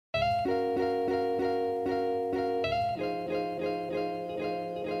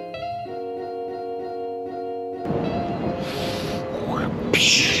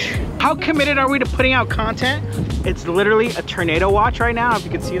How committed are we to putting out content? It's literally a tornado watch right now, if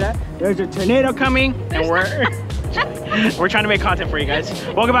you can see that. There's a tornado coming, and we're trying to make content for you guys.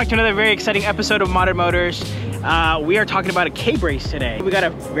 Welcome back to another very exciting episode of Modern Motors. We are talking about a K-Brace today. We got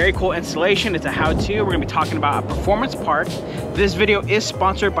a very cool installation. It's a how-to. We're gonna be talking about a performance part. This video is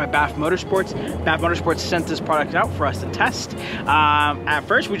sponsored by BAF Motorsports. BAF Motorsports sent this product out for us to test. At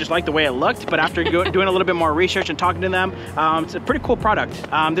first, we just liked the way it looked, but after doing a little bit more research and talking to them, it's a pretty cool product.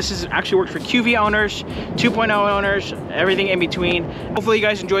 This is actually worked for QV owners, 2.0 owners, everything in between. Hopefully you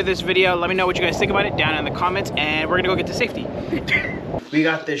guys enjoyed this video. Let me know what you guys think about it down in the comments, and we're gonna go get to safety. We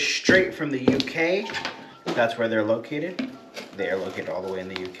got this straight from the UK. That's where they're located. They are located all the way in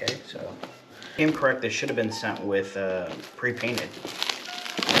the UK, so. Incorrect, this should have been sent with pre-painted.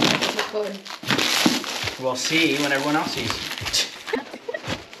 We'll see when everyone else sees.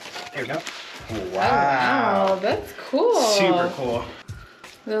 There we go. Wow. Oh, wow, that's cool. Super cool.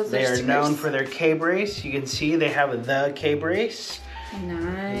 They are known for their K-Brace. You can see they have the K-Brace.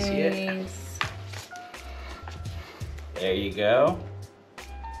 Nice. You see it? There you go.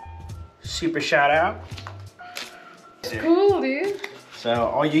 Super shout out. Cool, dude. So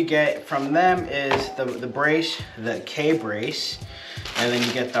all you get from them is the brace, the K-Brace, and then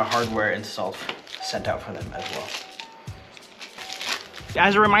you get the hardware installed, sent out for them as well.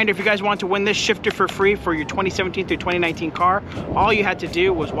 As a reminder, if you guys want to win this shifter for free for your 2017 through 2019 car, all you had to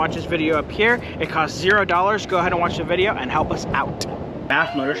do was watch this video up here. It costs $0. Go ahead and watch the video and help us out.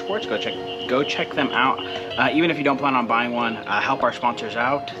 BAF Motorsports, go check them out. Even if you don't plan on buying one, help our sponsors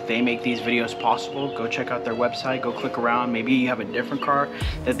out. They make these videos possible. Go check out their website, go click around. Maybe you have a different car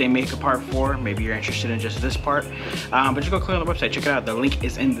that they make a part for. Maybe you're interested in just this part. But just go click on the website, check it out. The link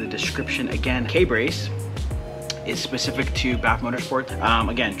is in the description. Again, K-Brace is specific to BAF Motorsport.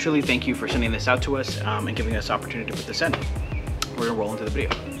 Again, truly thank you for sending this out to us and giving us the opportunity to put this in. We're gonna roll into the video.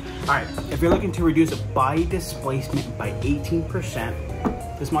 All right, if you're looking to reduce body displacement by 18%,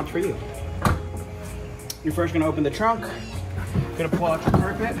 this mod's for you. You're first gonna open the trunk. You're gonna pull out your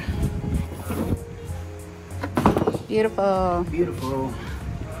carpet. Beautiful. Beautiful.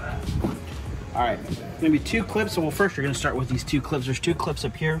 All right, gonna be two clips. So first you're gonna start with these two clips. There's two clips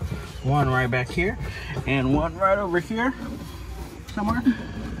up here, one right back here, and one right over here somewhere.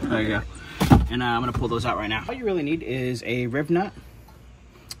 There you go. And I'm gonna pull those out right now. All you really need is a rib nut.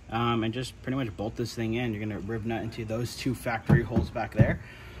 And just pretty much bolt this thing in. You're gonna rib nut into those two factory holes back there.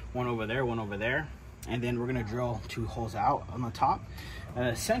 One over there, one over there. And then we're gonna drill two holes out on the top.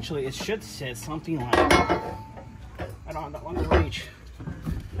 Essentially, it should sit something like, I don't want to reach.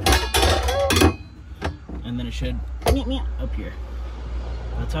 And then it should, up here.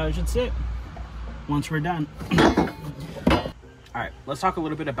 That's how it should sit once we're done. All right, let's talk a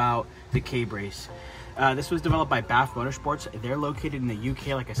little bit about the K-Brace. This was developed by BAF Motorsports. They're located in the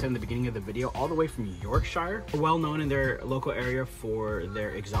UK, like I said in the beginning of the video, all the way from Yorkshire. They're well known in their local area for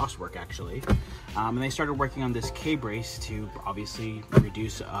their exhaust work, actually. And they started working on this K-Brace to obviously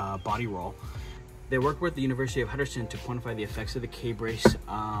reduce body roll. They worked with the University of Huddersfield to quantify the effects of the K-Brace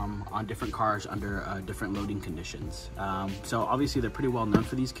on different cars under different loading conditions. So obviously they're pretty well known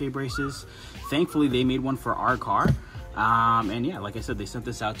for these K-Braces. Thankfully, they made one for our car. And yeah, like I said, they sent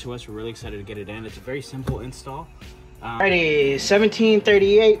this out to us. We're really excited to get it in. It's a very simple install. Alrighty,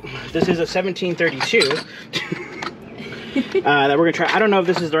 1738. This is a 1732. That we're gonna try. I don't know if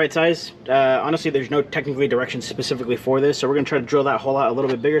this is the right size. Honestly, there's no technically directions specifically for this, so we're gonna try to drill that hole out a little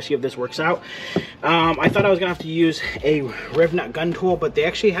bit bigger, see if this works out. I thought I was gonna have to use a rib nut gun tool, but they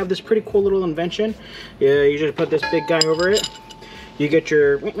actually have this pretty cool little invention. You just put this big guy over it. You get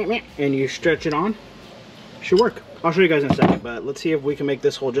your and you stretch it on. Should work. I'll show you guys in a second, but let's see if we can make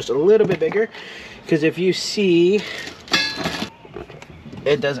this hole just a little bit bigger, because if you see,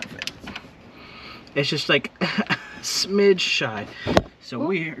 it doesn't fit. It's just like a smidge shy. So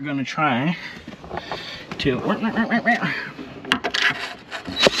we are gonna try to.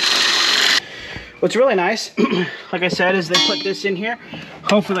 What's really nice, like I said, is they put this in here.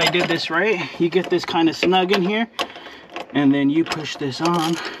 Hopefully I did this right. You get this kind of snug in here, and then you push this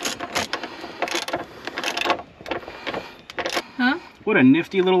on. What a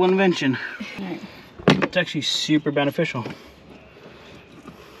nifty little invention. It's actually super beneficial.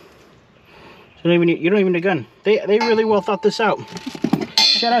 You don't even need a gun. They really well thought this out.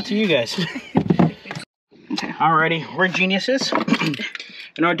 Shout out to you guys. Alrighty, we're geniuses.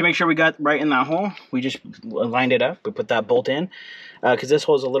 In order to make sure we got right in that hole, we just lined it up. We put that bolt in because this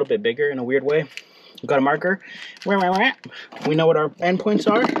hole is a little bit bigger in a weird way. We've got a marker. We know what our endpoints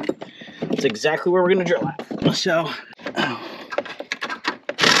are. It's exactly where we're gonna drill at. So.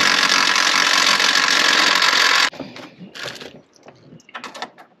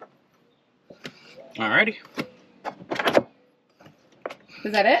 Alrighty.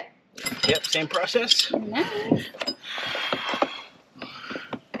 Is that it? Yep, same process. Nice.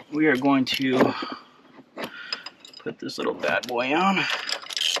 We are going to put this little bad boy on.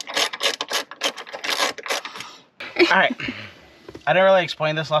 Alright. I didn't really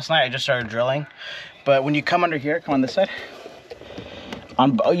explain this last night. I just started drilling. But when you come under here, come on this side.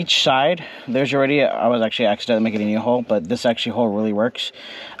 On each side, there's already, I was actually accidentally making a new hole, but this actually hole really works.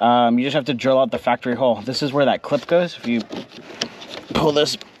 You just have to drill out the factory hole. This is where that clip goes. If you pull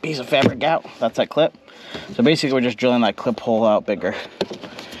this piece of fabric out, that's that clip. So basically we're just drilling that clip hole out bigger.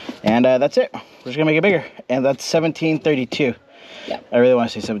 And that's it. We're just gonna make it bigger. And that's 1732. Yeah. I really want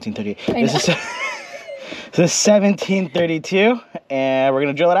to say 1738. This is 1732, and we're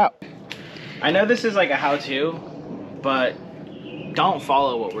gonna drill it out. I know this is like a how-to, but don't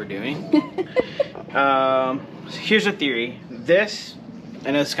follow what we're doing. Here's a theory. This,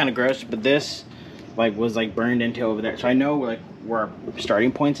 I know it's kind of gross, but this was burned into over there. So I know where our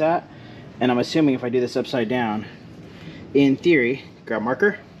starting point's at. And I'm assuming if I do this upside down, in theory, grab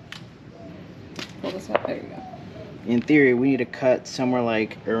marker. Pull this up, there you go. In theory, we need to cut somewhere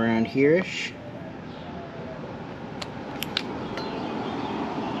like around here-ish.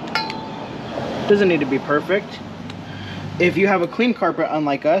 Doesn't need to be perfect. If you have a clean carpet,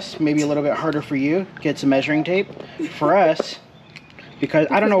 unlike us, maybe a little bit harder for you, get some measuring tape. For us, because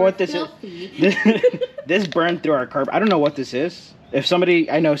I don't know what this is. This burned through our carpet. I don't know what this is. If somebody,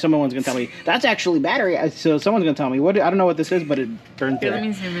 I know someone's gonna tell me, that's actually battery. So someone's gonna tell me, what? I don't know what this is, but it burned through. Let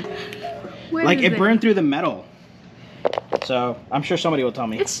me zoom in. Like it burned through the metal. So I'm sure somebody will tell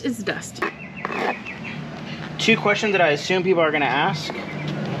me. It's dust. 2 questions that I assume people are gonna ask.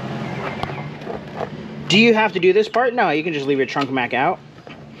 Do you have to do this part? No, you can just leave your trunk mac out.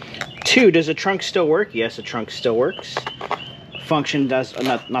 2, does the trunk still work? Yes, the trunk still works. Function does,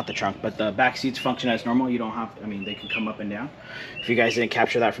 not the trunk, but the back seats function as normal. You don't have to, I mean, they can come up and down. If you guys didn't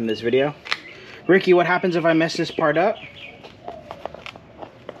capture that from this video. Ricky, what happens if I mess this part up?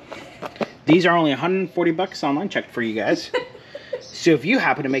 These are only 140 bucks online, check for you guys. So if you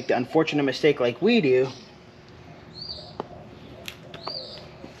happen to make the unfortunate mistake like we do,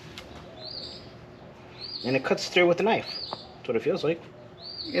 and it cuts through with a knife. That's what it feels like.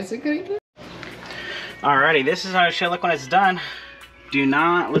 Is it good? Alrighty, this is how it should look when it's done. Do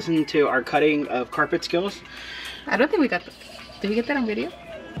not listen to our cutting of carpet skills. I don't think we got that. Did we get that on video?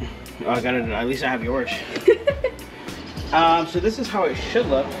 Oh, I got it. At least I have yours. So this is how it should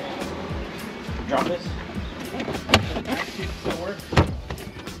look. Drop this. Still works.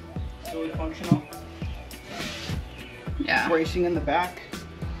 Fully functional. Yeah. Bracing in the back.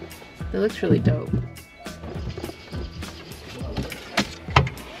 It looks really dope.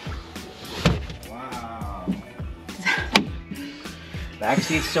 Back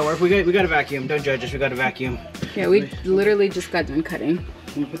seats still work. We got a vacuum. Don't judge us. We got a vacuum. Yeah, we literally just got done cutting.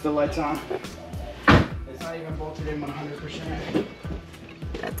 Let me put the lights on. It's not even bolted in 100%.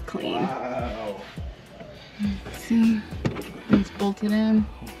 That's clean. Wow. See, it's bolted in.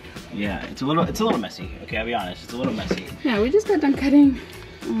 Yeah, it's a little messy. Okay, I'll be honest. It's a little messy. Yeah, we just got done cutting.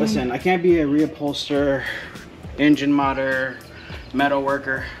 Listen, I can't be a reupholster, engine modder, metal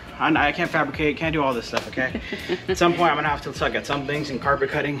worker. I can't fabricate, can't do all this stuff, okay? At some point, I'm gonna have to suck at some things, and carpet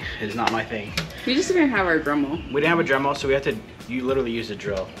cutting is not my thing. We just didn't have our Dremel. We didn't have a Dremel, so we had to literally use a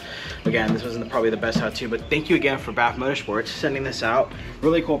drill. Again, this wasn't probably the best how-to, but thank you again for BAF Motorsports sending this out.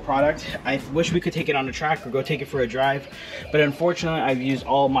 Really cool product. I wish we could take it on the track or go take it for a drive, but unfortunately, I've used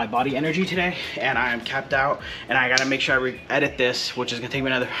all my body energy today, and I am capped out, and I gotta make sure I edit this, which is gonna take me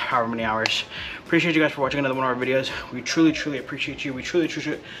another however many hours. Appreciate you guys for watching another one of our videos. We truly appreciate you. We truly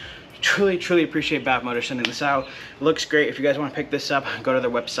appreciate BAF Motors sending this out. It looks great. If you guys want to pick this up, go to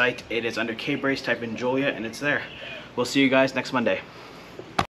their website. It is under K Brace. Type in Giulia and it's there. We'll see you guys next Monday.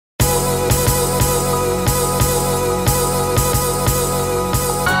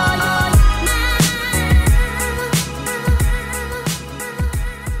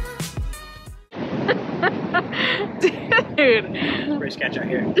 Dude, brace catch out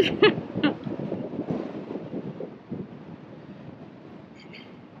here.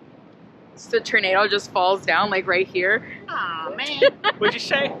 The tornado just falls down like right here. Aw, man. What'd you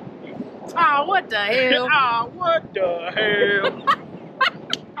say? Ah, what the hell? Ah, what the hell?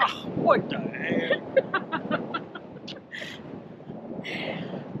 Ah, what the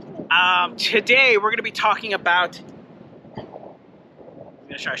hell? Today we're gonna be talking about. I'm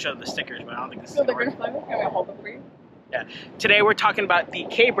gonna try to show them the stickers, but I don't think this is gonna work. I'm gonna hold them for you. Yeah. Today we're talking about the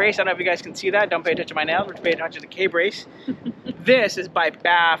K Brace. I don't know if you guys can see that. Don't pay attention to my nails. We're paying attention to the K Brace. This is by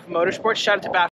BAF Motorsports. Shout out to BAF